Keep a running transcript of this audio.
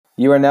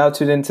You are now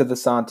tuned into The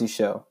Santi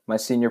Show, my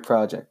senior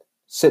project.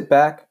 Sit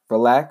back,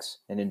 relax,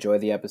 and enjoy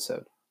the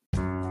episode.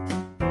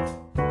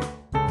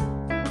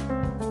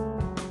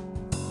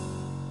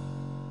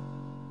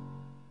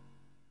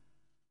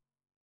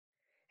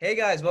 Hey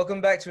guys, welcome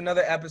back to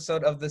another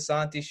episode of The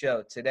Santi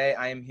Show. Today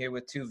I am here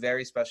with two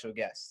very special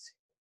guests.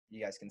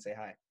 You guys can say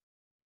hi.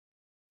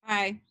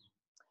 Hi.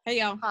 Hey,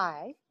 y'all.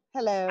 Hi.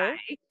 Hello. Hi.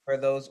 For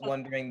those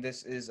wondering,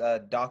 this is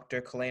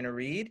Dr. Kelena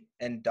Reid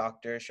and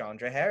Dr.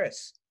 Chandra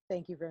Harris.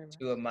 Thank you very much.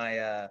 Two of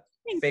my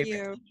Thank favorite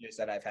you. teachers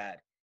that I've had.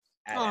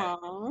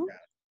 Aww.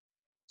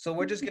 So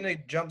we're just going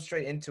to jump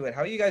straight into it.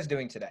 How are you guys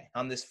doing today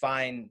on this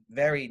fine,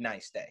 very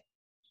nice day?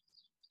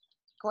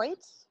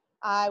 Great.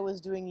 I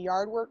was doing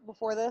yard work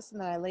before this, and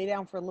then I lay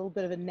down for a little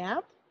bit of a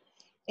nap,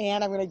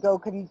 and I'm going to go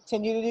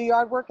continue to do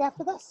yard work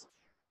after this.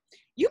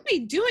 You be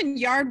doing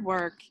yard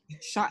work.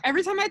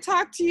 Every time I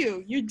talk to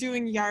you, you're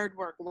doing yard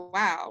work.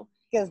 Wow.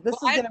 Because this is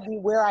going to be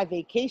where I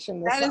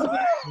vacation this summer.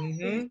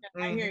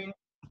 I hear you.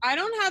 I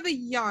don't have a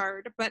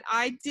yard, but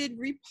I did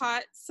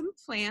repot some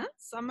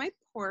plants on my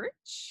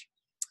porch.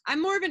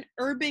 I'm more of an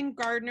urban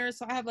gardener,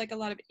 so I have like a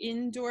lot of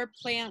indoor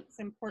plants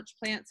and porch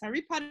plants. I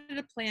repotted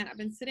a plant. I've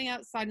been sitting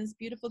outside on this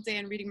beautiful day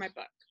and reading my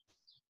book.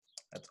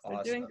 That's so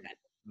awesome. Doing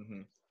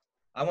good.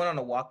 I went on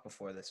a walk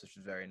before this, which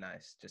was very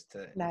nice, just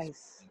to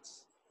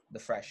experience the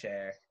fresh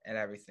air and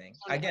everything.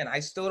 Again,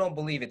 I still don't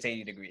believe it's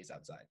 80 degrees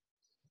outside.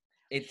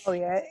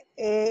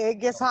 It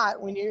gets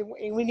hot when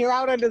you're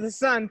out under the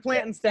sun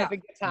planting stuff.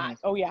 It gets hot.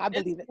 Oh yeah, I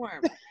believe it.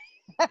 Warm.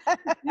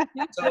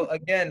 So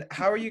again,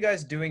 how are you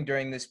guys doing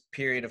during this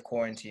period of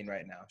quarantine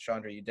right now?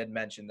 Chandra, you did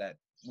mention that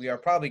we are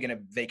probably going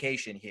to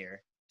vacation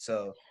here.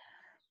 So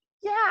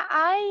yeah,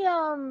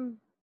 I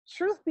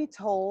truth be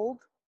told,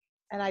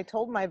 and I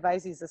told my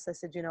advisees this, I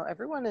said,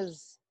 everyone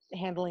is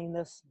handling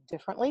this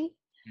differently.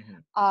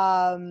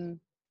 And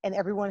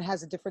everyone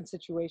has a different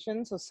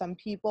situation. So some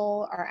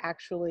people are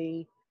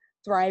actually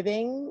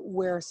thriving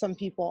where some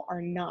people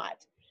are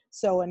not.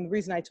 So, and the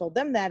reason I told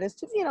them that is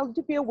to,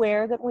 to be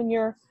aware that when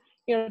you're,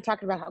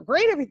 talking about how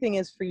great everything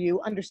is for you,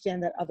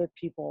 understand that other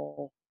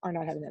people are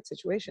not having that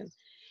situation.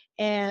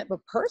 But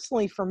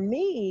personally for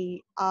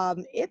me,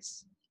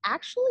 it's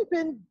actually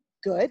been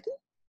good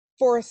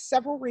for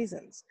several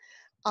reasons.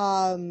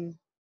 I'm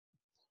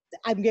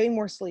getting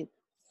more sleep.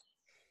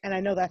 And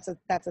I know that's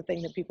a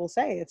thing that people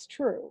say. It's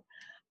true.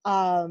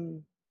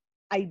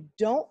 I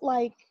don't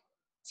like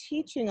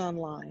teaching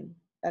online.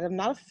 That I'm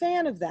not a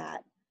fan of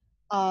that.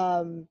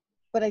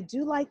 But I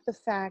do like the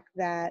fact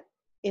that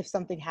if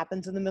something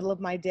happens in the middle of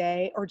my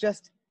day, or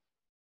just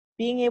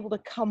being able to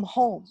come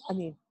home,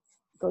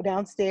 go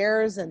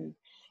downstairs and,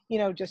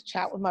 just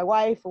chat with my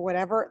wife or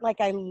whatever. Like,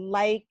 I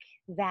like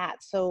that.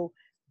 So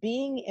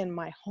being in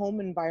my home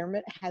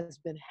environment has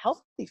been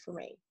healthy for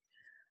me.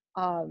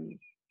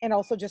 And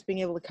also just being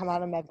able to come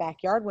out in my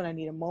backyard when I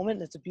need a moment,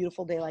 and it's a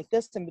beautiful day like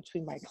this in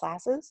between my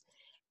classes,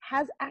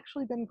 has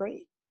actually been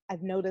great.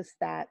 I've noticed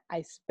that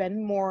I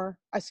spend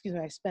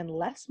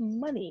less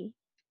money.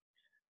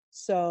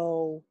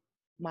 So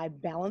my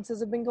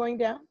balances have been going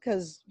down,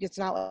 because it's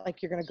not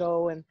like you're going to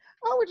go and,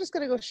 we're just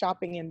going to go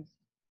shopping and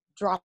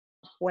drop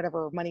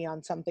whatever money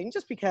on something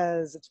just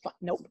because it's fun.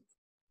 Nope.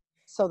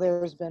 So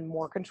there's been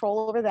more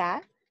control over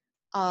that.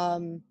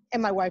 And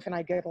my wife and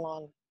I get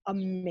along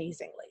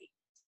amazingly.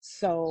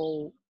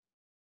 So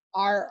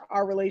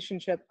our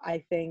relationship,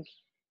 I think,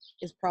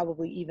 is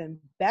probably even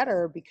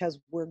better because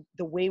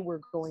the way we're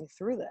going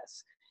through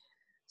this.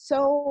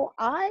 So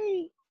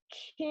I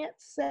can't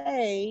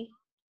say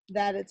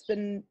that it's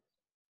been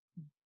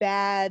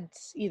bad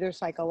either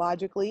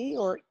psychologically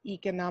or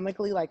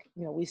economically. Like,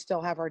 we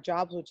still have our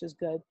jobs, which is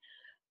good.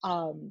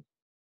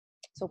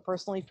 So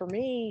personally for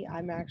me,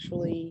 I'm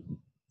actually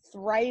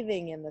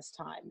thriving in this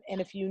time. And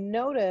if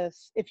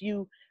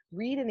you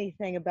read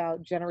anything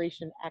about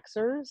Generation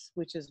Xers,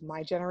 which is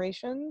my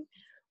generation,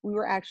 we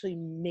were actually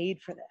made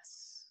for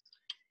this.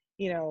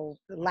 The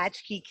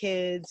latchkey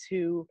kids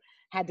who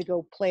had to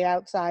go play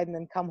outside and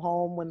then come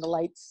home when the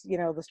lights,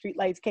 the street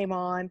lights came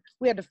on.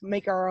 We had to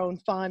make our own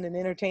fun and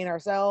entertain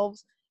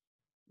ourselves.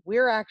 We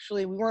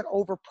weren't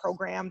over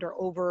programmed or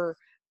over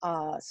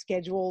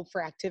scheduled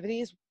for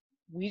activities.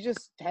 We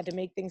just had to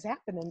make things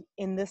happen. And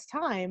in this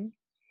time,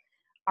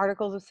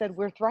 articles have said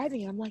we're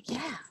thriving. I'm like,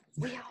 yeah,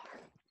 we are.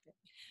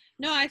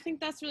 No, I think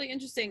that's really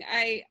interesting.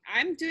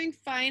 I'm doing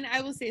fine.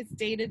 I will say it's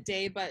day to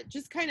day, but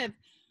just kind of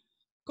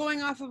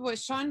going off of what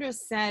Chandra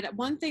said,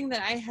 one thing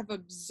that I have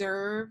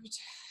observed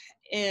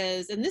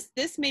is, and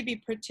this may be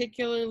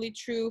particularly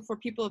true for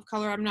people of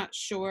color, I'm not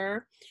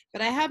sure,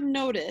 but I have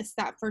noticed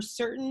that for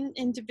certain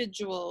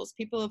individuals,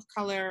 people of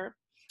color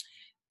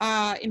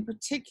in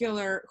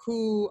particular,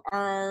 who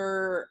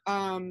are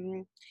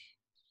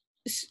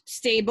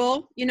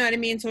stable, you know what I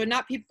mean? So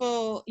not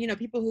people,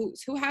 people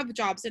who have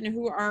jobs and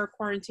who are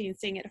quarantined,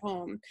 staying at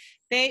home,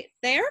 they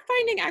are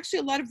finding actually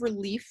a lot of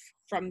relief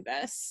from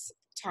this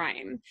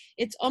time.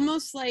 It's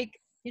almost like,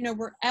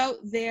 we're out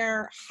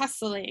there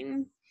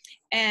hustling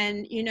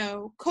and,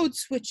 code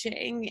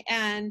switching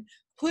and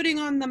putting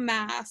on the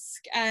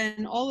mask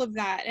and all of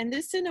that. And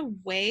this in a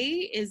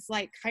way is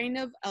like kind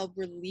of a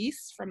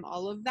release from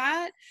all of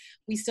that.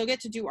 We still get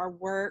to do our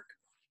work,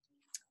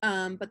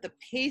 but the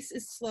pace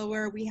is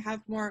slower. We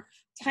have more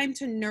time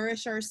to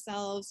nourish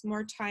ourselves,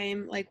 more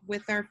time like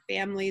with our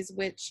families,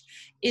 which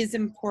is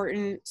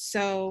important.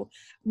 So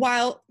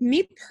while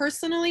me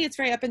personally, it's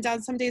very up and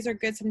down. Some days are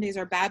good, some days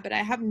are bad, but I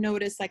have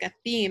noticed like a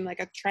theme,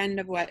 like a trend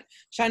of what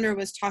Chandra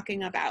was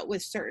talking about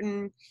with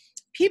certain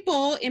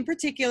people in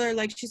particular,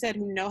 like she said,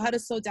 who know how to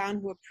slow down,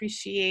 who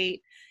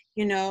appreciate,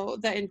 you know,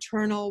 the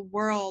internal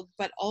world,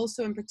 but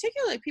also in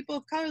particular, like people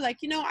of color, like,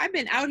 you know, I've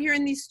been out here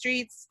in these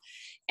streets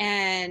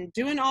and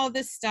doing all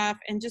this stuff,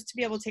 and just to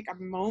be able to take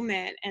a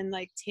moment and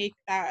like take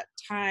that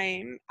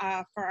time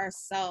for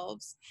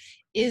ourselves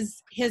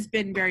has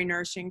been very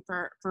nourishing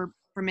for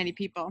many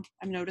people.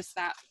 I've noticed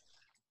that.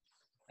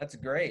 That's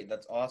great.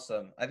 That's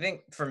awesome. I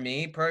think for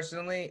me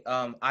personally,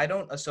 I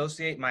don't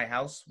associate my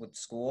house with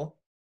school.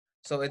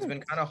 So it's been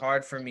kind of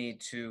hard for me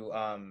to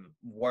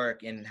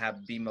work and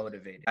be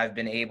motivated. I've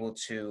been able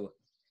to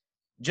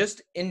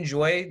just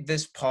enjoy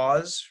this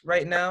pause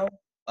right now.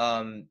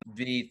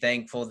 Be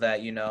thankful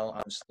that, you know,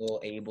 I'm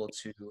still able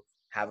to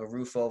have a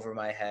roof over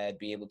my head,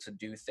 be able to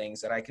do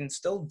things that I can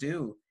still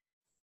do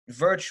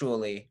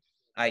virtually.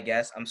 I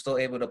guess I'm still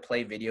able to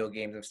play video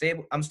games.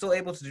 I'm still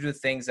able to do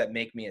things that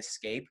make me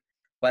escape,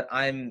 but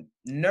I'm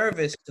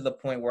nervous to the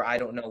point where I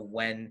don't know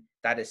when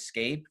that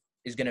escape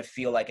is going to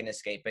feel like an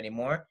escape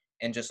anymore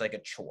and just like a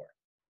chore.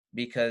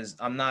 Because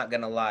I'm not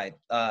going to lie,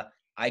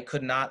 I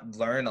could not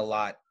learn a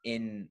lot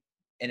in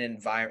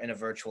a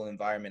virtual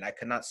environment. I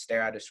could not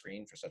stare at a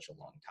screen for such a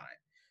long time.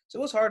 So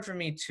it was hard for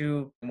me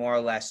to more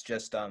or less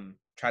just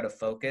try to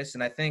focus.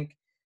 And I think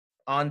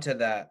onto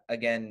that,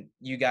 again,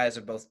 you guys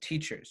are both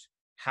teachers.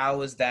 How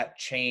has that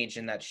change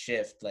and that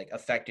shift like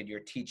affected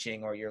your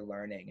teaching or your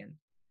learning? And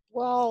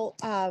Well,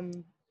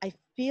 I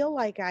feel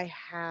like I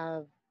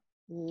have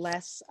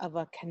less of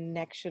a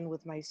connection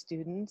with my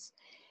students.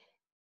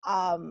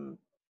 Um,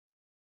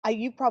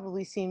 you've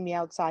probably seen me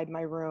outside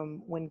my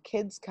room. When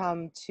kids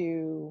come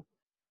to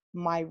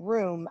my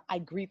room, I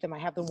greet them. I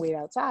have them wait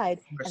outside,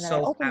 we're and then I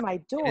so open happy. my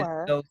It is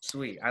door. so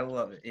sweet. I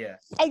love it. Yeah.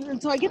 And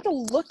so I get to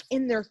look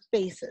in their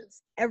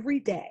faces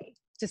every day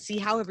to see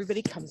how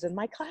everybody comes in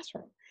my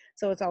classroom.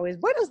 So it's always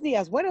buenos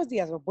dias,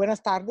 or buenas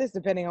tardes,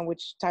 depending on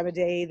which time of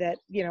day that,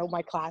 you know,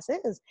 my class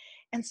is.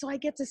 And so I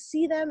get to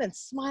see them and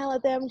smile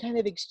at them, kind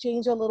of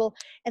exchange a little,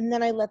 and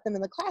then I let them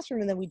in the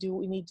classroom, and then we do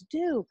what we need to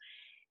do.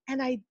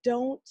 And I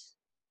don't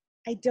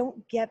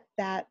get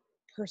that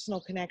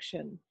personal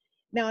connection.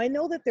 Now, I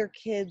know that there are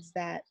kids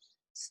that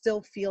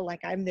still feel like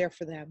I'm there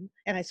for them,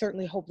 and I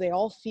certainly hope they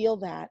all feel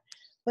that,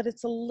 but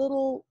it's a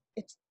little,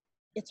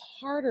 it's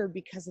harder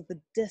because of the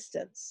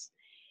distance.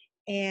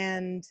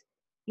 And,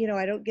 you know,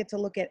 I don't get to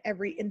look at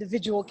every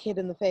individual kid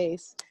in the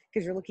face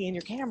because you're looking in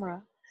your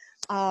camera.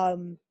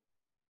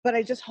 But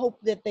I just hope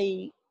that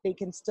they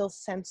can still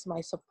sense my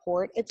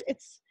support.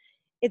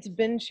 It's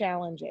been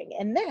challenging.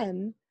 And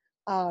then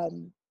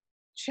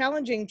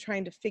challenging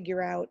trying to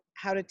figure out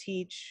how to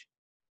teach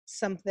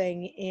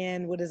something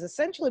in what is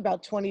essentially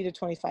about 20 to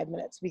 25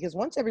 minutes, because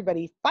once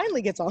everybody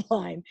finally gets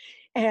online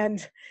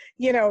and,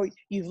 you know,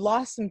 you've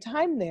lost some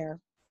time there.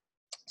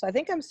 So I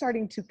think I'm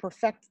starting to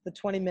perfect the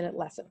 20-minute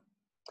lesson,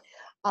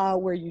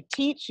 where you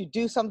teach, you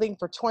do something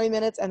for 20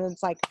 minutes, and then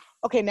it's like,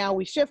 okay, now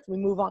we shift, we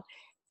move on.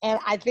 And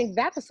I think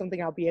that is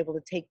something I'll be able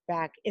to take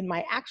back in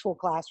my actual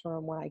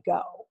classroom when I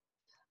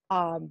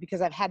go,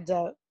 because I've had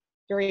to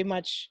very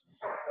much,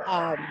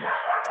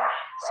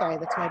 sorry,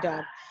 that's my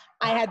dog.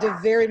 I had to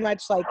very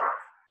much like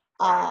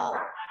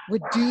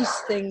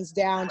reduce things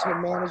down to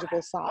a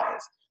manageable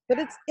size. But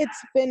it's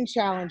been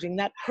challenging.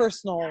 That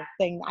personal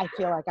thing I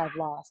feel like I've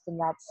lost, and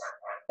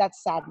that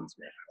saddens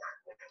me.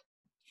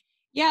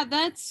 Yeah,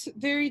 that's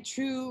very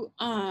true.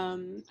 I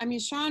mean,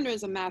 Chandra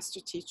is a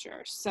master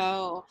teacher,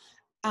 so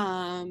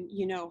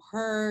you know,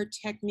 her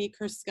technique,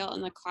 her skill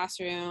in the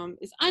classroom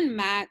is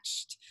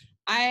unmatched.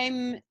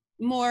 I'm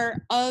more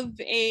of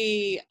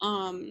a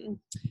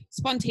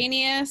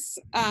spontaneous,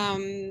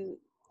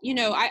 you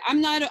know,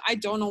 I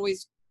don't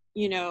always,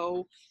 you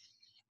know,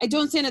 I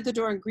don't stand at the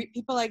door and greet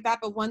people like that,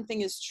 but one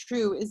thing is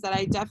true is that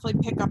I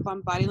definitely pick up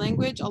on body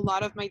language. A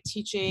lot of my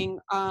teaching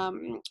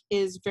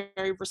is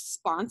very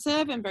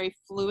responsive and very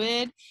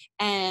fluid,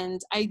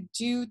 and I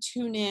do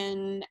tune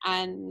in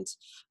and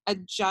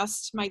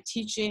adjust my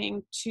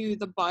teaching to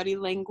the body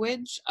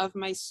language of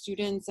my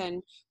students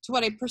and to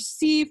what I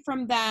perceive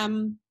from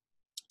them.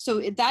 So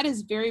that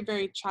is very,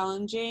 very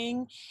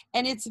challenging,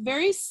 and it's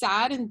very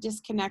sad and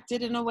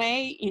disconnected in a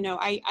way. You know,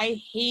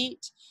 I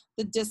hate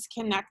the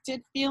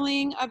disconnected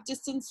feeling of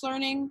distance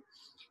learning,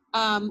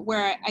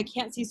 where I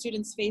can't see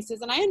students'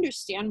 faces. And I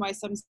understand why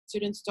some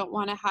students don't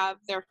want to have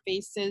their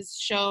faces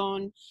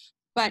shown,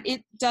 but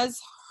it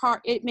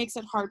makes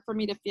it hard for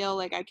me to feel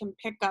like I can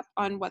pick up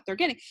on what they're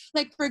getting.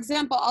 Like, for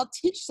example, I'll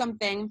teach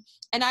something,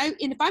 and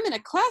if I'm in a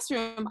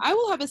classroom, I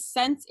will have a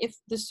sense if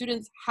the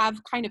students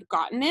have kind of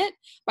gotten it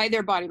by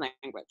their body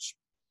language.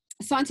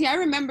 Santi, I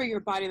remember your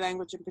body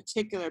language in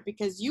particular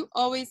because you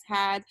always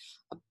had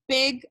a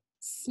big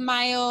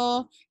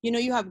smile. You know,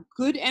 you have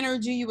good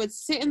energy. You would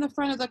sit in the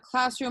front of the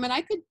classroom, and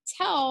I could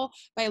tell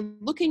by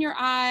look in your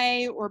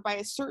eye or by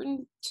a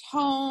certain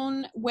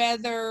tone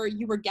whether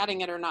you were getting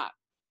it or not,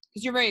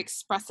 because you're very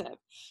expressive.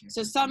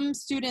 So some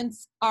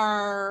students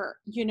are,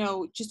 you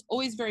know, just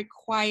always very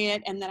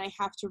quiet, and then I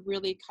have to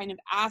really kind of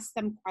ask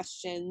them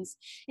questions.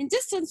 In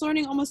distance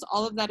learning, almost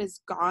all of that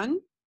is gone.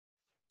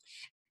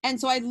 And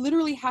so I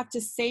literally have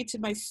to say to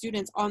my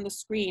students on the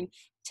screen,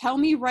 tell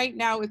me right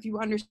now if you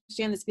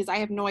understand this, because I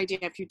have no idea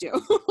if you do.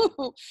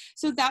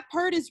 So that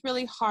part is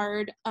really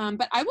hard.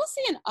 But I will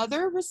say in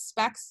other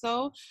respects,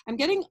 though, I'm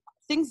getting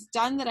things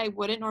done that I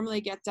wouldn't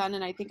normally get done.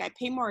 And I think I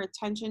pay more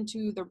attention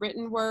to the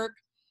written work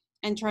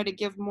and try to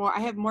give more,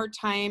 I have more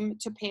time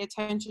to pay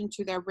attention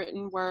to their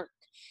written work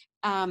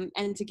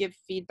and to give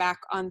feedback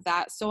on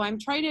that. So I'm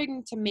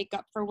trying to make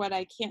up for what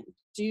I can't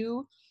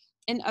do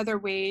in other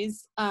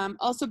ways.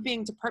 Also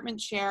being department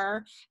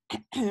chair,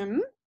 I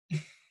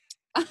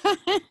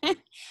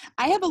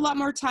have a lot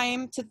more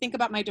time to think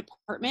about my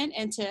department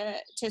and to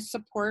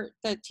support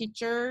the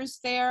teachers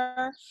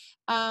there,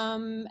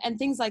 and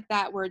things like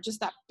that, where just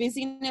that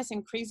busyness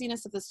and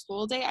craziness of the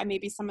school day,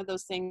 maybe some of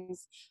those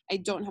things I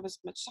don't have as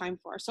much time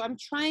for. So I'm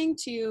trying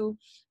to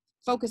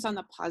focus on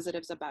the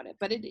positives about it,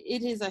 but it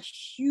is a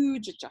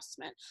huge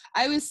adjustment.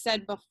 I always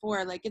said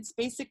before, like, it's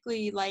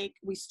basically like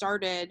we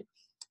started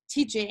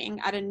teaching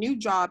at a new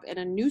job in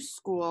a new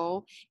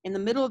school in the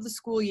middle of the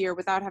school year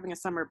without having a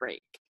summer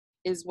break,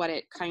 is what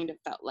it kind of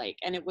felt like.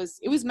 And it was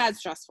mad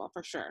stressful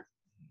for sure.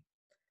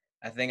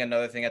 I think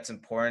another thing that's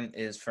important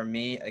is, for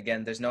me,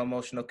 again, there's no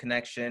emotional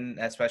connection,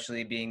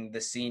 especially being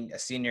a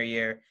senior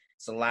year.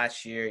 It's the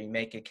last year, you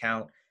make it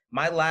count.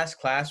 My last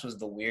class was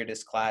the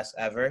weirdest class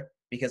ever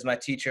because my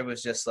teacher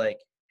was just like,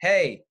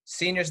 hey,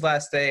 seniors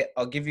last day,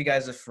 I'll give you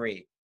guys a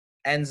free.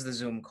 Ends the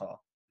Zoom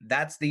call.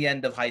 That's the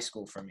end of high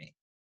school for me.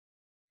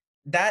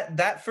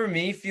 That for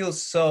me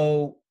feels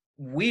so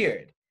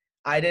weird.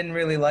 I didn't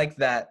really like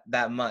that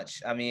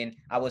much. I mean,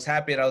 I was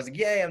happy and I was like,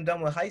 yay, I'm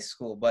done with high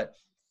school. But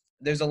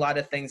there's a lot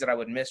of things that I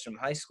would miss from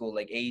high school,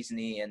 like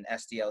ASNE and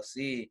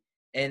SDLC.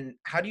 And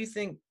how do you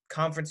think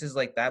conferences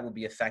like that will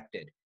be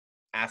affected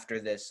after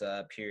this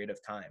period of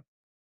time?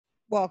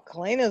 Well,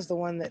 Kelena is the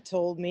one that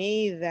told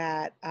me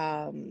that,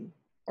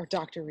 or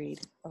Dr.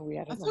 Reid. Oh, we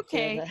had That's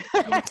okay.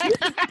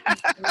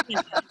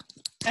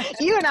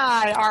 You and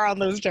I are on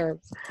those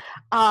terms.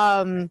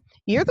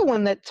 You're the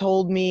one that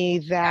told me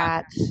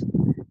that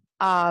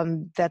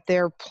that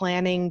they're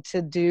planning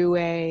to do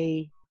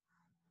a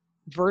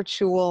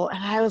virtual,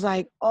 and I was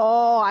like,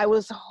 oh, I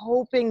was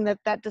hoping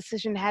that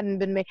decision hadn't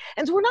been made,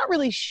 and so we're not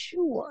really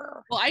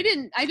sure. Well, I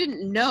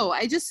didn't know.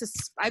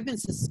 I've been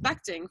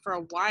suspecting for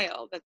a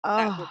while that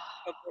would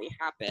probably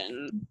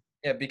happen.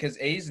 Yeah, because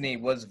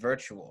ASNE was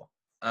virtual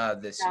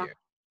this year.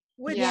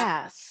 Which,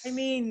 yes, I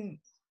mean,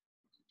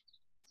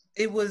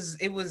 it wasn't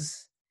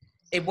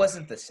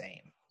the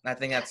same. I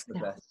think that's the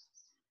best.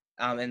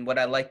 And what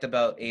I liked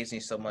about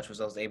ASNE so much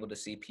was I was able to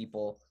see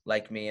people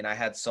like me, and I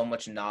had so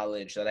much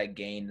knowledge that I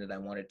gained that I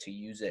wanted to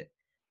use it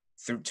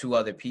to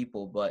other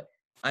people. But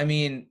I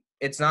mean,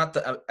 it's not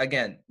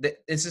again,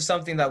 this is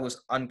something that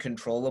was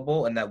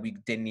uncontrollable and that we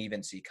didn't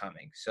even see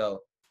coming.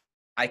 So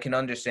I can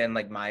understand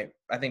I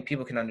think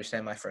people can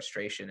understand my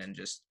frustration and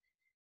just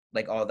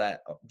like all of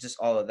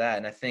that.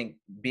 And I think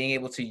being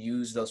able to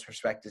use those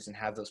perspectives and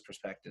have those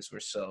perspectives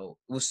was so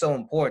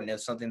important. It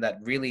was something that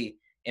really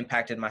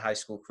impacted my high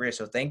school career.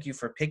 So thank you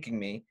for picking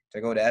me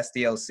to go to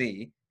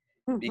SDLC,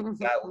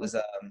 because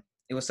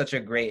it was such a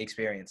great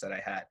experience that I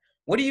had.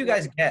 What do you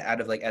guys get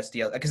out of like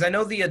SDLC? Because I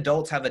know the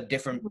adults have a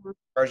different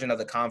version of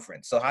the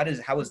conference. So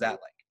how is that like?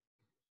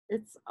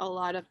 It's a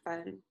lot of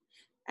fun.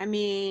 I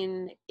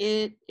mean,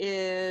 it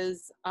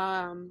is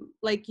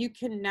like you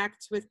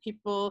connect with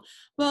people.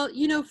 Well,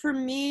 you know, for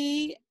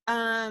me,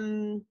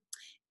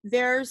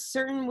 there's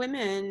certain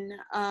women,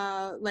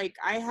 like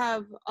I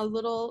have a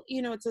little,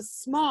 you know, it's a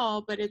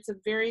small, but it's a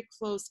very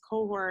close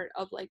cohort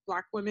of like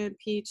Black women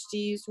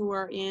PhDs who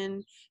are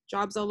in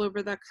jobs all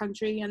over the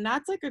country. And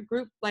that's like a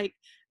group, like,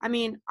 I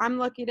mean, I'm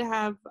lucky to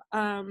have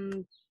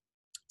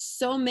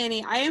so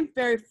many. I am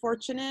very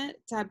fortunate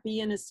to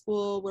be in a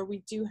school where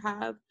we do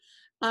have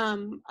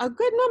a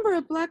good number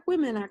of Black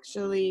women,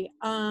 actually.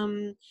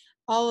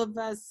 All of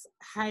us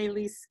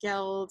highly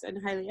skilled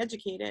and highly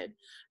educated.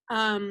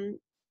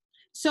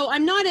 So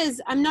I'm not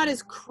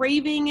as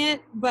craving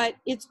it, but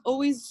it's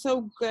always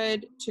so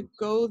good to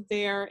go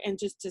there and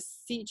just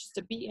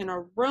to be in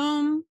a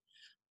room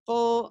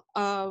full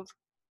of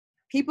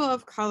people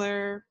of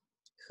color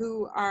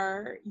who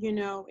are, you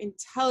know,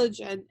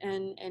 intelligent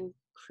and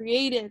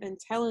creative and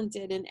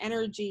talented and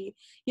energy,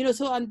 you know.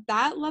 So on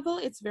that level,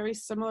 it's very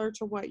similar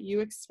to what you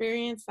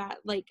experience, that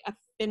like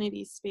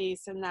affinity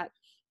space and that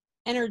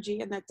energy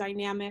and that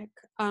dynamic.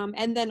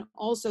 And then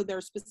also there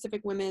are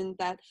specific women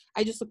that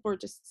I just look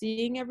forward to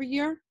seeing every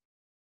year,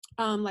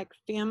 like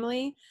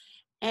family.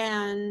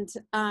 And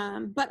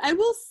but I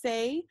will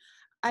say,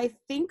 I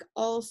think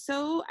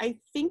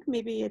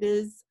maybe it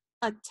is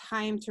a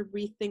time to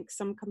rethink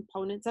some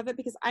components of it,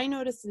 because I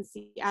noticed in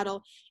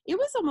Seattle, it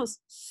was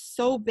almost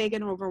so big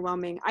and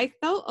overwhelming. I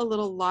felt a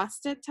little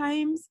lost at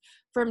times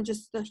from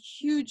just the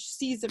huge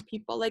seas of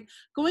people. Like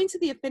going to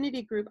the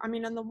affinity group, I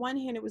mean, on the one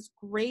hand, it was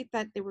great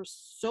that there were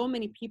so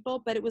many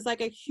people, but it was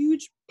like a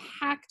huge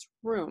packed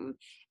room.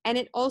 And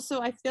it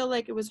also, I feel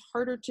like it was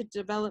harder to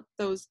develop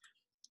those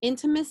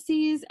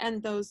intimacies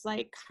and those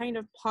like kind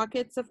of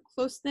pockets of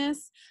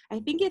closeness. I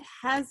think it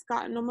has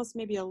gotten almost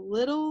maybe a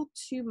little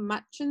too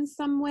much in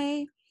some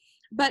way.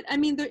 But I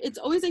mean, it's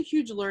always a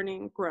huge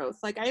learning growth.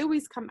 Like I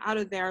always come out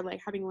of there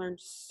like having learned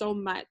so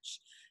much.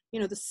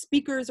 You know, the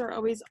speakers are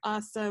always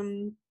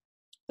awesome.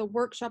 The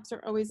workshops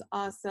are always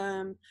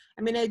awesome.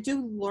 I mean, I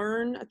do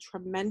learn a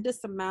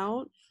tremendous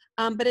amount,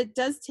 but it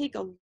does take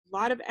a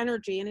lot of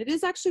energy, and it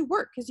is actually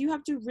work because you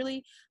have to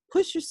really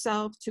push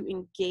yourself to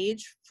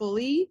engage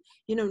fully,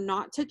 you know,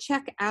 not to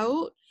check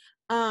out,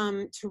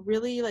 to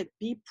really like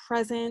be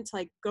present,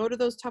 like go to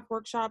those tough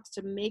workshops,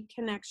 to make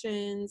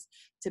connections,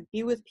 to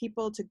be with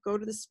people, to go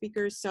to the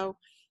speakers. So,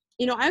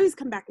 you know, I always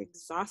come back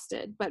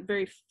exhausted, but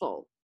very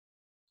full.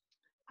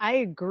 I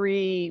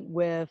agree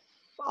with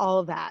all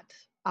of that.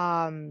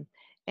 And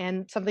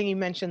something you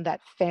mentioned,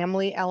 that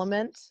family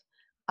element.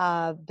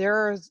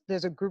 There's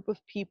a group of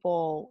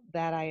people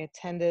that I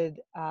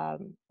attended,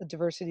 the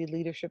Diversity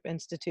Leadership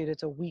Institute.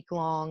 It's a week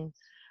long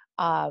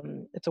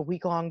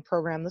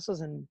program. This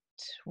was in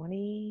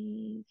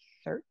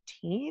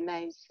 2013,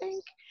 I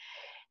think.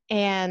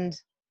 And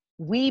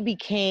you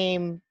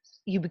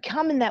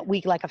become in that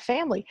week like a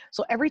family.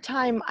 So every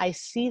time I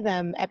see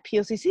them at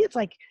POCC,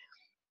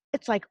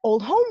 it's like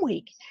old home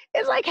week.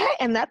 It's like, hey,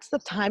 and that's the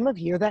time of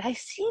year that I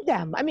see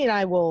them. I mean,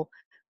 I will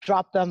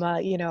drop them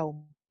a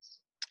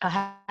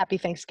happy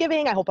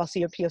Thanksgiving. I hope I'll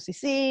see you at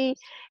POCC. And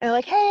they're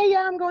like, hey,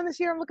 yeah, I'm going this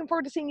year. I'm looking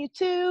forward to seeing you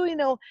too. You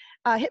know,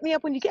 hit me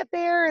up when you get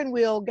there and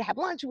we'll have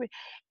lunch.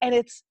 And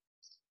it's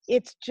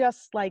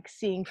just like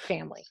seeing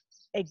family,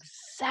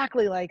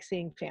 exactly like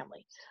seeing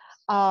family,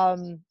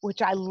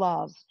 which I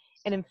love.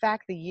 And in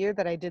fact, the year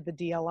that I did the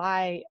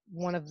DLI,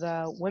 one of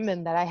the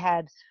women that I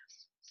had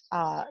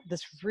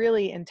this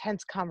really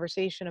intense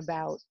conversation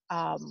about,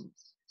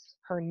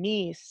 her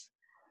niece,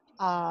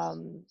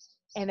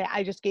 and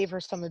I just gave her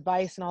some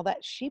advice and all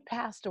that. She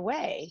passed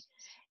away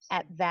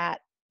at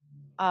that,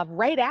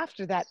 right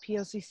after that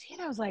POCC,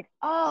 and I was like,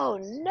 oh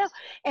no.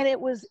 And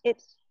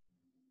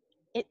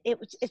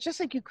it's just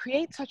like you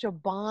create such a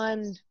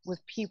bond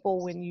with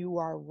people when you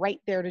are right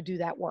there to do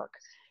that work.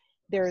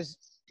 There's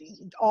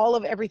all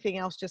of everything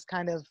else just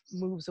kind of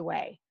moves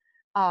away.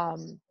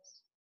 And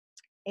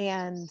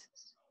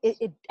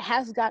it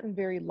has gotten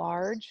very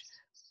large,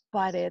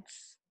 but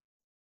it's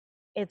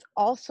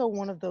also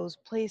one of those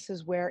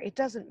places where it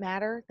doesn't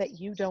matter that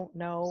you don't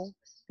know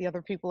the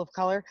other people of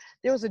color.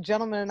 There was a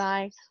gentleman and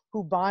I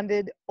who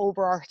bonded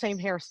over our same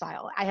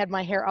hairstyle. I had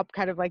my hair up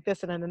kind of like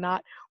this and in a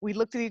knot. We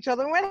looked at each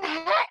other and went,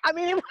 hey! I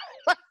mean,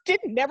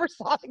 never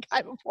saw the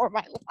guy before in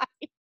my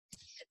life.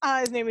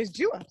 His name is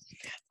Jua.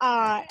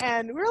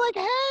 And we were like,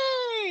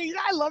 hey,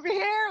 I love your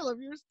hair. I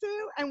love yours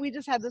too. And we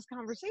just had this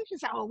conversation.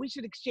 So, oh, we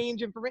should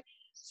exchange information.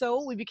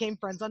 So we became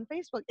friends on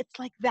Facebook. It's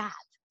like that.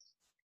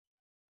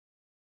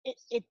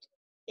 It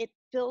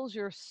fills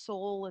your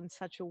soul in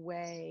such a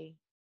way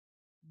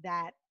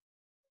that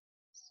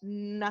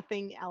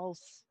nothing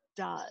else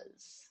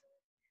does.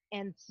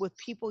 And with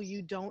people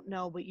you don't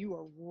know, but you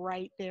are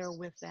right there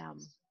with them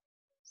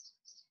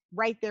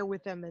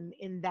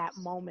in that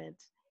moment.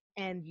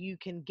 And you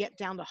can get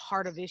down to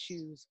heart of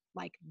issues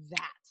like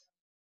that.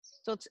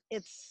 So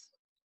it's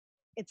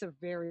a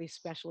very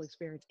special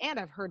experience. And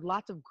I've heard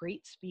lots of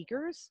great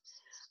speakers,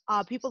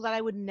 people that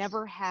I would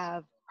never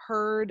have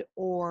heard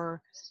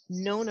or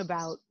known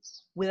about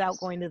without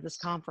going to this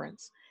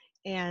conference.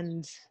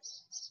 And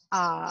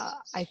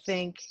I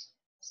think,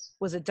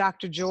 was it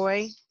Dr.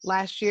 Joy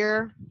last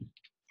year?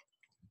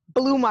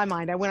 Blew my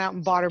mind. I went out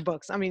and bought her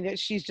books. I mean,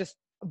 she's just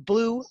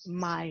blew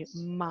my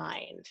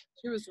mind.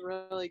 She was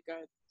really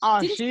good. Oh,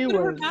 Didn't she you go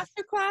to was. her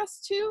master class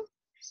too?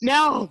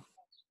 No.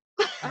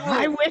 Oh,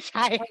 I wish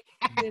I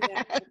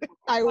had.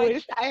 I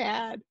wish I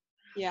had.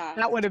 Yeah.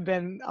 That would have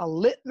been a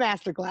lit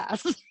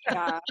masterclass.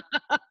 Yeah.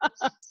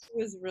 It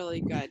was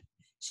really good.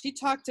 She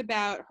talked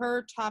about,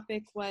 her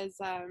topic was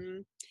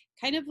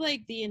kind of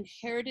like the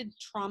inherited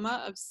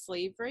trauma of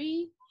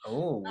slavery.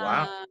 Oh,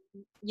 wow.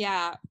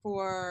 Yeah,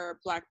 for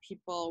Black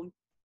people.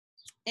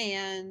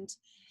 And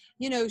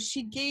you know,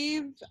 she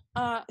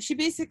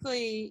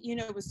basically, you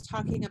know, was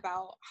talking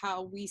about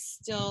how we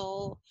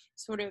still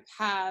sort of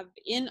have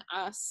in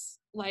us,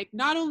 like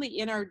not only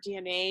in our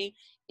DNA,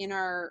 in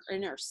our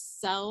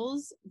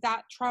cells,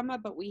 that trauma,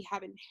 but we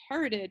have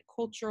inherited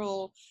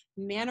cultural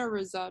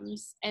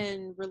mannerisms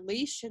and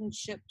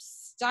relationship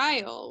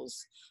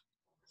styles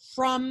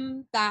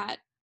from that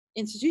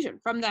institution,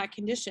 from that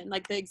condition.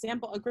 Like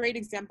a great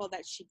example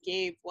that she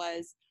gave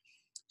was,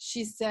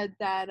 she said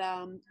that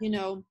you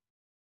know,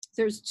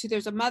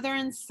 there's a mother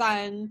and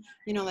son,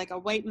 you know, like a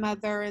white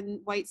mother and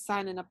white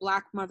son, and a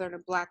black mother and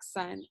a black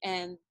son,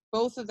 and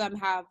both of them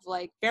have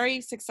like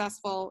very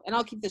successful, and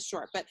I'll keep this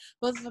short, but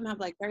both of them have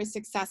like very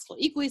successful,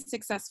 equally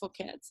successful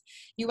kids.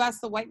 You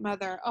ask the white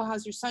mother, oh,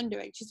 how's your son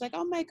doing? She's like,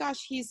 oh my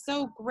gosh, he's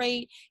so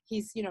great.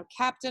 He's, you know,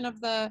 captain of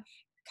the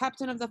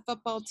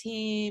football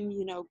team,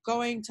 you know,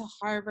 going to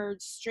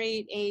Harvard,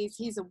 straight A's.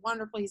 He's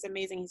he's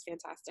amazing. He's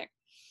fantastic.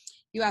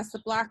 You ask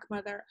the black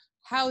mother,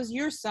 how's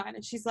your son?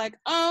 And she's like,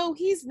 oh,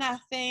 he's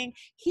nothing.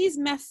 He's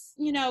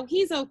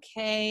he's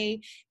okay.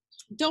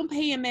 Don't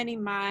pay him any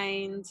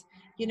mind.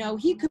 You know,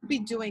 he could be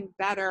doing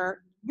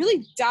better.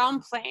 Really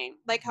downplaying,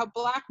 like how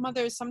black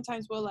mothers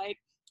sometimes will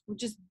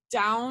just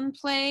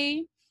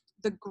downplay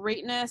the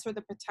greatness or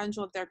the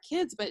potential of their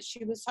kids. But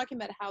she was talking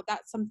about how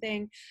that's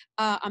something,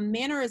 a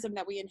mannerism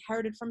that we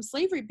inherited from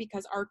slavery,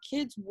 because our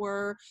kids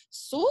were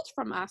sold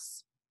from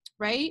us,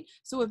 right?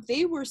 So if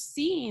they were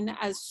seen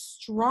as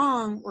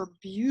strong or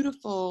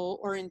beautiful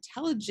or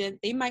intelligent,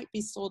 they might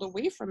be sold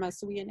away from us.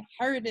 So we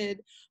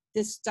inherited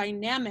this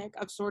dynamic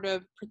of sort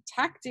of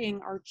protecting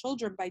our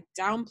children by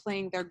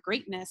downplaying their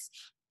greatness.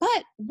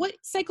 But what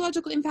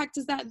psychological impact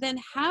does that then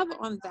have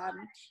on them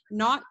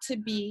not to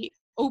be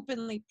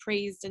openly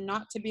praised and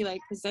not to be like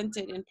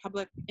presented in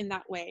public in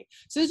that way?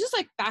 So it's just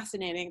like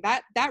fascinating.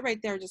 That right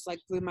there just like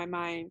blew my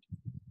mind.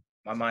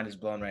 My mind is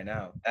blown right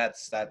now.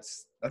 That's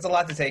a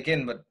lot to take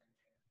in, but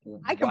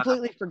I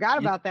completely forgot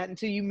about that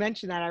until you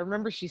mentioned that. I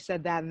remember she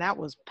said that, and that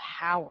was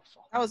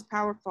powerful. That was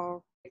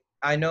powerful.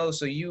 I know.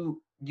 So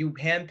you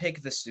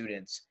handpick the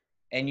students,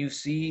 and you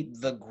see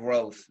the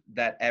growth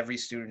that every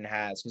student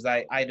has, because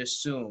I'd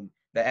assume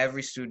that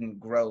every student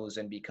grows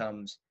and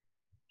becomes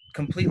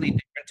completely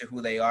different to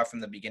who they are from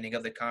the beginning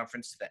of the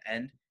conference to the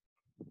end.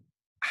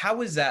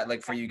 How is that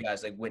like for you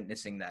guys, like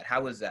witnessing that?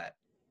 How is that?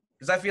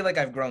 Because I feel like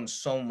I've grown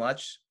so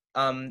much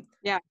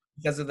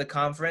because of the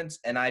conference,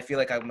 and I feel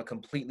like I'm a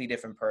completely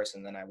different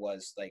person than I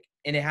was, like,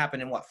 and it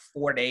happened in what,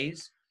 4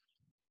 days?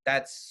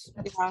 That's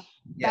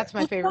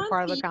my favorite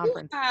part of the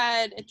conference. You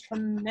had a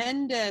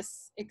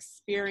tremendous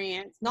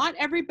experience. Not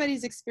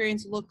everybody's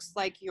experience looks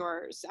like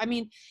yours. I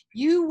mean,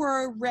 you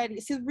were ready.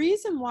 So the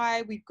reason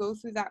why we go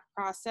through that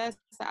process,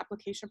 the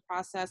application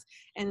process,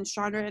 and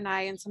Chandra and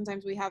I, and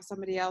sometimes we have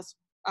somebody else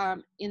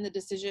in the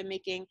decision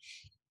making,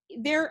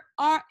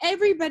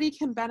 everybody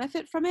can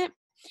benefit from it.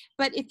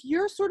 But if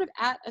you're sort of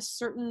at a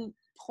certain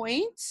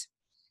point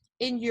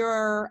in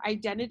your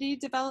identity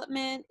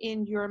development,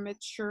 in your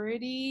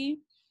maturity,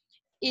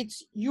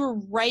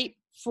 you're right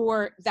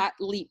for that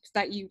leap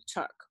that you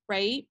took,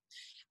 right?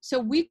 So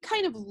we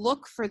kind of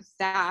look for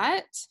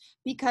that,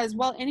 because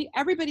while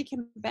everybody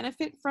can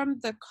benefit from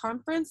the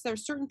conference, there are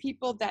certain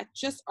people that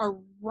just are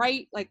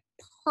right, like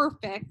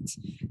perfect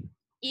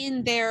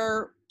in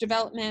their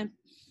development.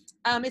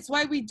 It's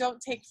why we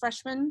don't take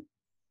freshmen,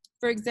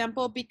 for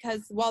example,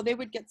 because while they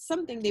would get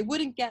something, they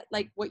wouldn't get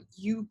like what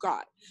you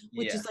got,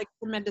 which is like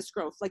tremendous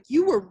growth. Like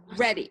you were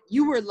ready.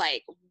 You were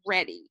like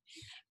ready.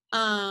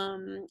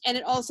 And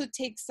it also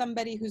takes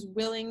somebody who's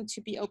willing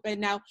to be open.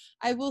 Now,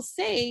 I will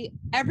say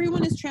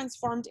everyone is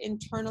transformed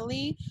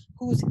internally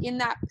who's in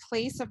that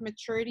place of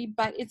maturity,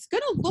 but it's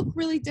going to look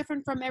really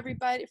different from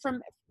everybody.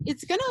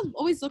 It's going to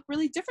always look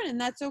really different, and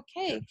that's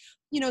okay.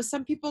 You know,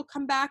 some people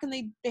come back and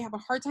they have a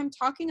hard time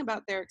talking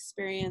about their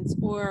experience,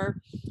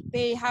 or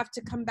they have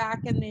to come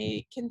back and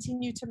they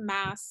continue to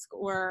mask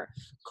or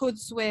code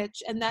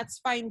switch, and that's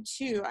fine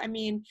too. I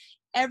mean,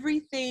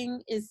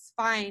 everything is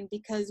fine,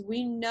 because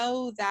we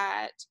know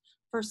that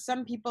for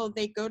some people,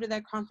 they go to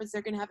that conference,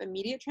 they're going to have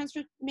immediate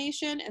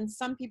transformation, and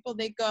some people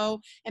they go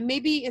and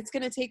maybe it's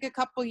going to take a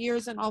couple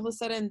years, and all of a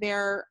sudden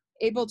they're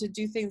able to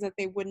do things that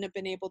they wouldn't have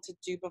been able to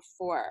do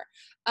before.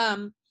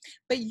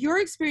 But your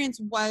experience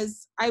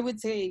was, I would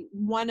say,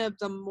 one of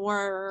the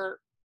more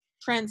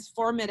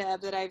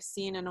transformative that I've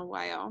seen in a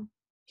while,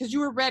 because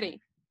you were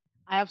ready.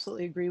 I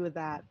absolutely agree with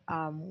that.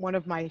 One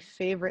of my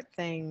favorite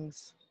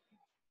things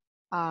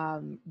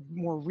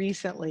more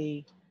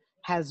recently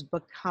has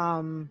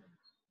become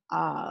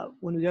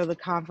when we go to the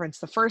conference,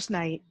 the first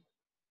night,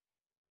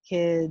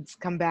 kids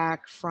come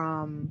back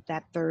from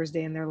that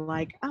Thursday and they're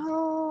like,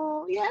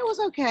 oh yeah, it was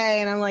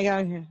okay. And I'm like,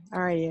 okay,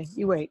 all right,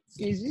 you wait,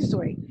 you just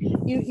wait.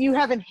 You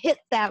haven't hit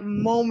that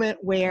moment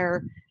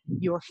where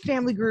your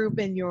family group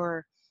and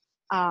your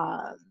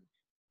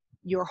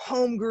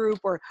home group,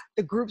 or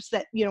the groups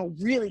that, you know,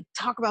 really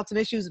talk about some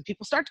issues, and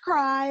people start to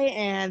cry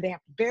and they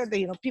have to bear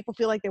people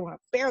feel like they want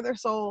to bare their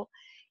soul,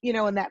 you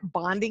know, and that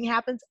bonding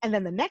happens. And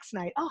then the next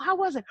night, oh, how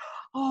was it?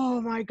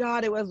 Oh my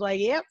God, it was like,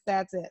 yep,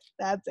 that's it.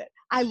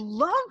 I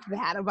love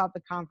that about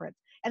the conference.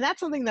 And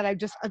that's something that I've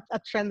just, a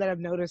trend that I've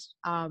noticed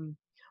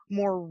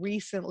more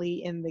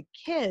recently in the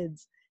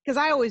kids, because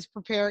I always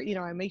prepare, you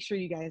know, I make sure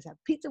you guys have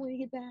pizza when you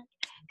get back,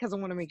 because I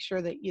want to make sure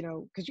that, you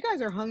know, because you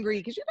guys are hungry,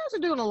 because you guys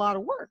are doing a lot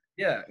of work.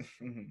 Yeah.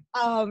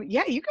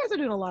 Yeah, you guys are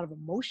doing a lot of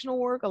emotional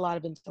work, a lot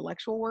of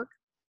intellectual work.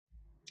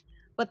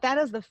 But that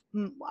is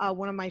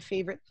one of my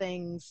favorite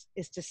things,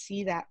 is to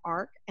see that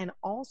arc, and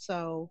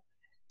also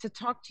to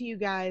talk to you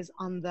guys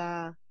on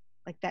that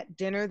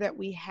dinner that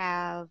we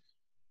have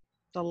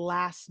the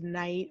last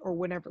night or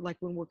whenever, like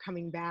when we're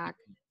coming back.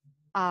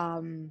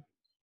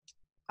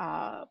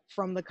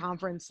 from the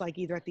conference, like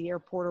either at the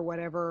airport or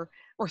whatever,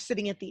 or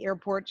sitting at the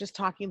airport just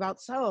talking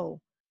about, so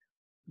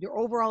your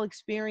overall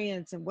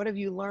experience and what have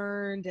you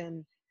learned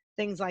and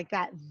things like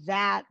that.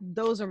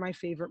 Those are my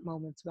favorite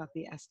moments about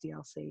the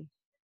SDLC,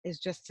 is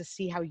just to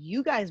see how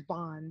you guys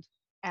bond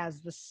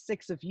as the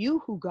 6 of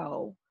you who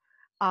go,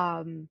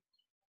 and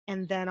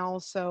then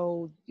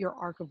also your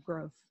arc of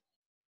growth.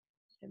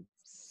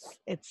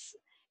 It's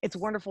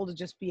wonderful to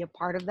just be a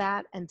part of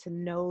that, and to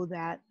know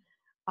that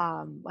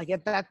like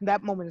at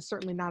that moment is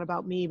certainly not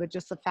about me, but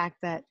just the fact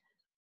that,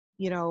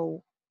 you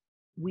know,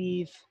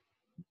 we've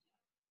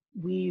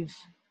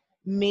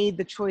made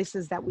the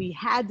choices that we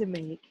had to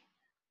make,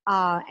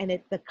 and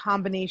the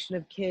combination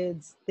of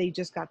kids, they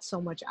just got so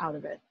much out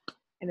of it,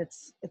 and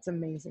it's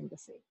amazing to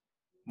see.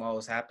 Well, I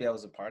was happy I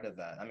was a part of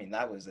that. I mean,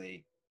 that was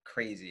a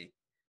crazy.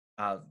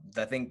 I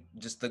think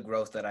just the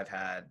growth that I've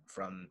had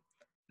from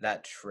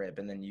that trip,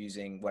 and then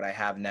using what I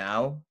have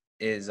now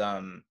is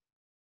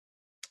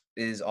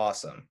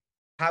awesome.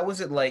 How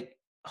was it like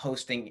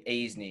hosting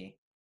ASNI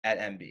at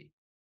MB?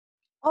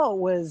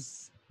 Oh,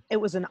 it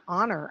was an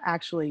honor,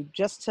 actually,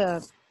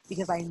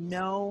 because I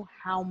know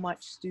how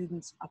much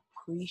students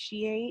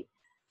appreciate.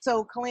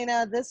 So,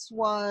 Kelena,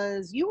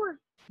 you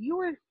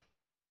were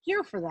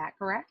here for that,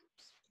 correct?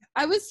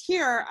 I was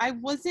here. I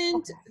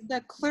wasn't the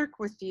clerk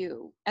with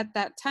you at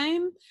that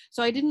time,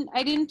 so I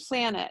didn't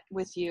plan it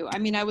with you. I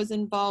mean, I was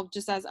involved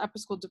just as upper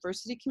school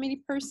diversity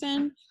committee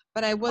person,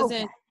 but I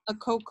wasn't a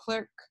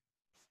co-clerk.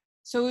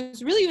 So it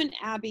was really you and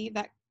Abby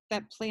that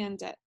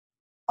planned it.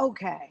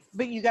 Okay,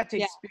 but you got to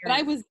experience. But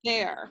I was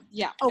there.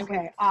 Yeah.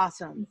 Okay,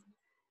 awesome.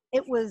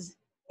 It was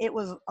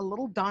a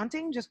little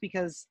daunting, just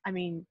because, I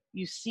mean,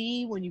 you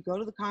see when you go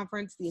to the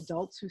conference, the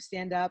adults who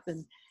stand up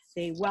and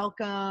they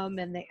welcome,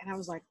 and I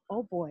was like,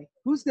 oh boy,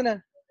 who's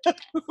gonna do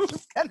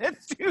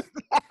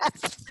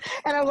that?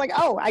 And I was like,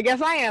 oh, I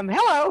guess I am.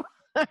 Hello.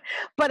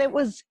 But it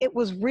was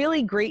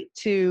really great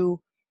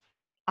to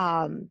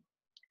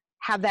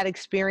have that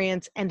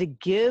experience, and to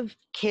give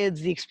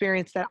kids the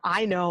experience that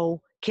I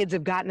know kids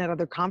have gotten at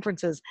other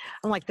conferences.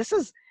 I'm like, this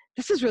is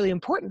really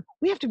important.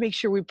 We have to make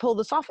sure we pull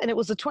this off. And it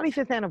was the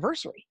 25th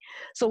anniversary.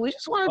 So we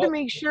just wanted to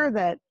make sure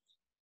that it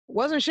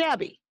wasn't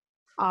shabby.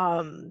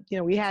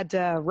 We had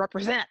to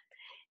represent.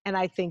 And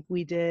I think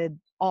we did,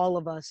 all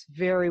of us,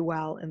 very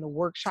well in the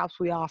workshops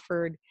we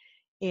offered,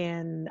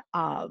 in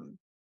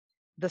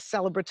the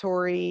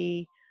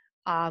celebratory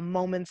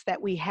moments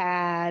that we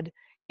had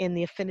in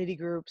the affinity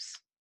groups.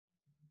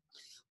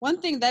 One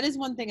thing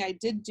I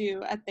did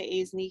do at the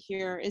ASNI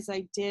here is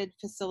I did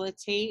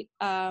facilitate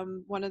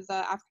one of the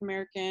African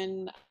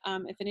American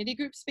affinity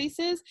group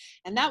spaces,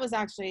 and that was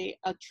actually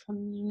a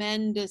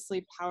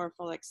tremendously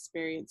powerful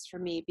experience for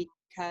me,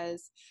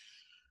 because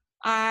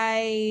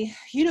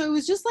it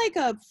was just like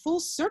a full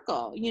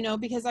circle,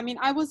 because I mean,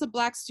 I was a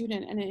Black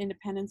student in an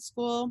independent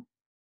school,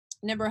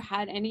 never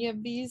had any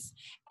of these,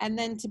 and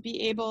then to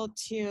be able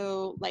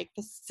to like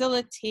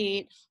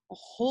facilitate a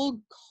whole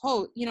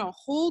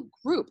whole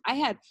group. I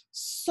had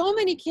so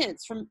many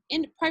kids from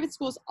private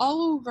schools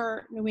all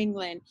over New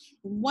England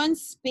in one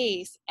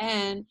space,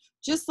 and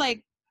just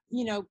like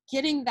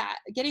getting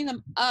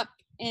them up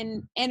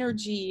in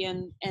energy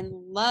and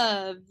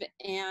love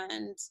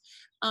and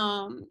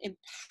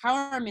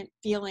empowerment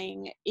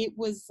feeling. It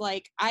was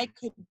like I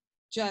could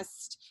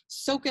just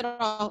soak it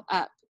all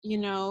up.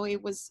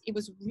 It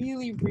was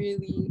really,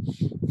 really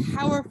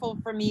powerful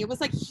for me. It was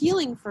like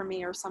healing for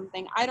me or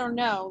something. I don't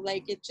know.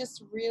 Like, it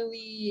just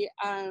really,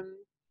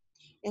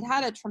 it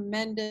had a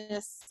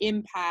tremendous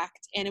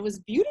impact, and it was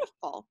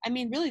beautiful. I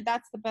mean, really,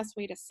 that's the best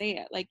way to say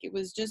it. Like, it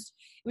was just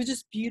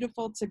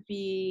beautiful to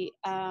be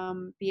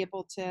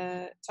able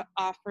to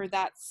offer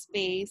that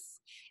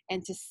space,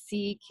 and to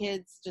see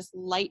kids just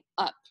light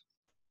up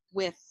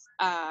with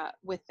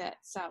it.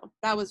 So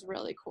that was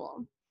really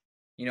cool.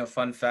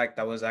 Fun fact,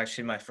 that was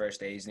actually my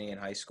first ASNI in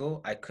high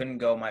school. I couldn't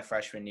go my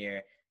freshman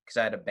year because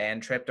I had a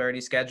band trip already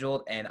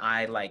scheduled, and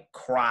I like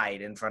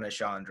cried in front of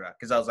Chandra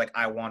because I was like,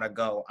 I want to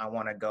go,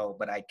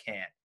 but I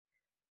can't.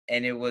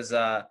 And it was,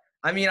 I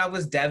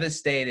was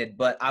devastated,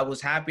 but I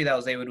was happy that I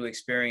was able to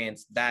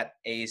experience that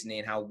ASNI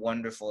and how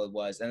wonderful it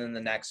was. And then the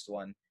next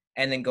one,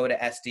 and then go to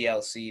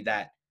SDLC in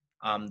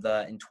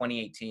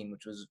 2018,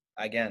 which was,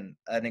 again,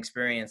 an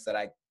experience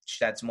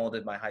that's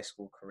molded my high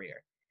school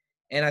career.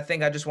 And I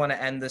think I just want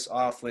to end this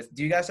off with,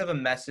 do you guys have a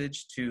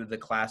message to the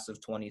class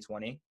of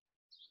 2020?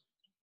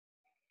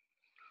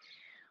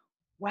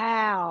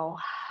 Wow.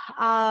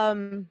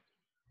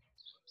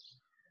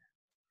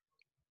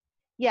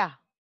 Yeah.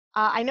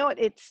 I know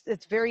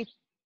it's very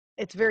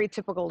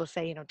typical to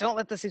say, don't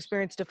let this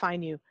experience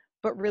define you,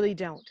 but really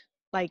don't.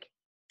 Like,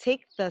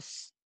 take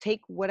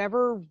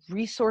whatever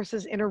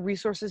inner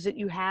resources that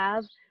you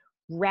have,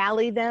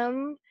 rally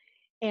them,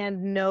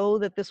 and know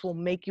that this will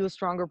make you a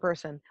stronger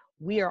person.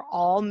 We are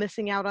all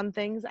missing out on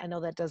things. I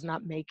know that does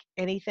not make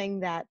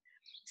anything that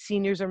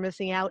seniors are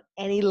missing out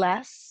any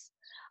less.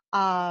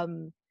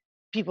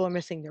 People are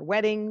missing their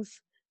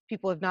weddings.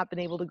 People have not been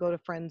able to go to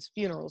friends'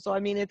 funerals. So I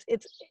mean,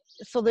 it's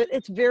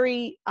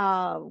very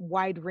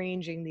wide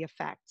ranging, the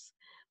effects.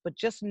 but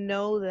just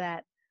know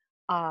that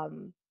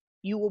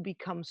you will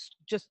become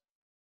just,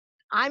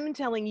 I'm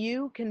telling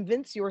you,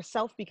 convince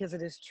yourself because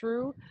it is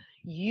true.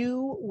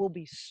 You will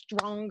be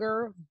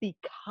stronger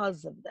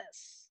because of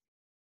this.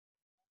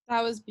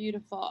 That was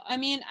beautiful. I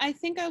mean, I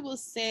think I will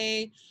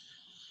say,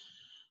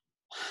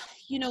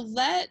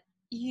 let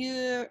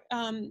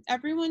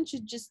everyone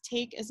should just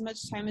take as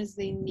much time as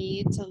they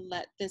need to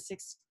let this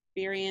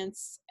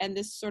experience and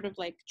this sort of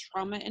like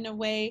trauma in a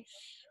way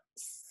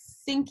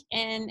sink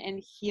in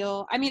and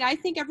heal. I mean, I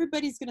think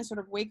everybody's going to sort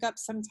of wake up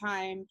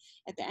sometime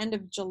at the end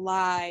of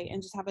July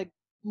and just have a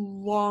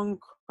long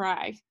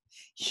cry,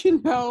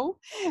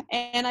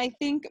 and I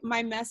think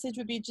my message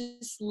would be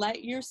just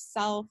let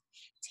yourself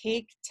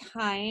take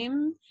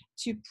time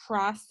to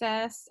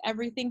process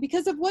everything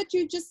because of what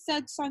you just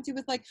said, Santi,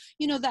 with like,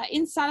 that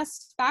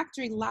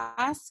unsatisfactory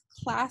last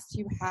class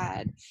you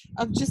had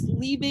of just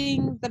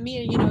leaving the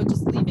meeting,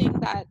 just leaving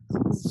that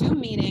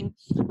Zoom meeting.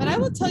 But I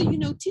will tell you,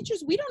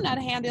 teachers, we don't know how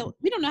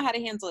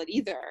to handle it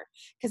either.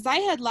 Because I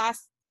had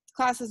last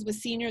classes with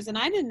seniors and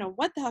I didn't know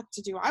what the heck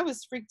to do. I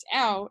was freaked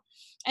out.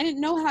 I didn't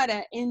know how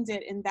to end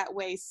it in that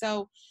way.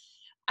 So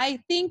I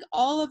think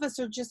all of us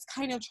are just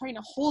kind of trying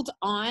to hold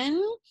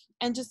on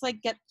and just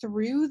like get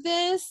through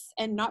this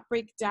and not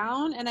break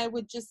down. And I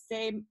would just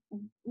say,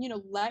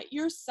 let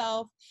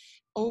yourself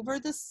over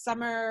the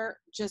summer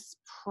just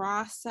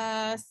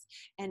process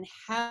and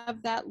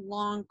have that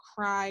long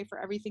cry for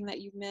everything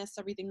that you missed,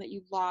 everything that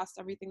you lost,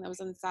 everything that was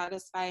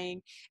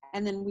unsatisfying.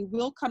 And then we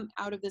will come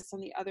out of this on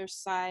the other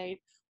side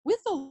with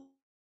a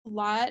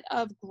lot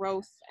of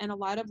growth and a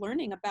lot of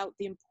learning about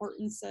the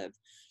importance of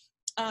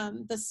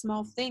the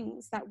small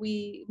things that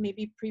we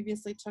maybe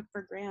previously took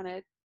for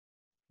granted.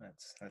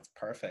 That's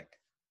perfect.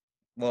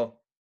 Well,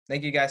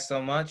 thank you guys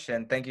so much,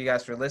 and thank you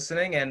guys for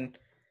listening, and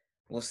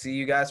we'll see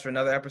you guys for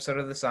another episode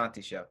of the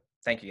Santi Show.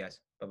 Thank you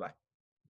guys. Bye-bye.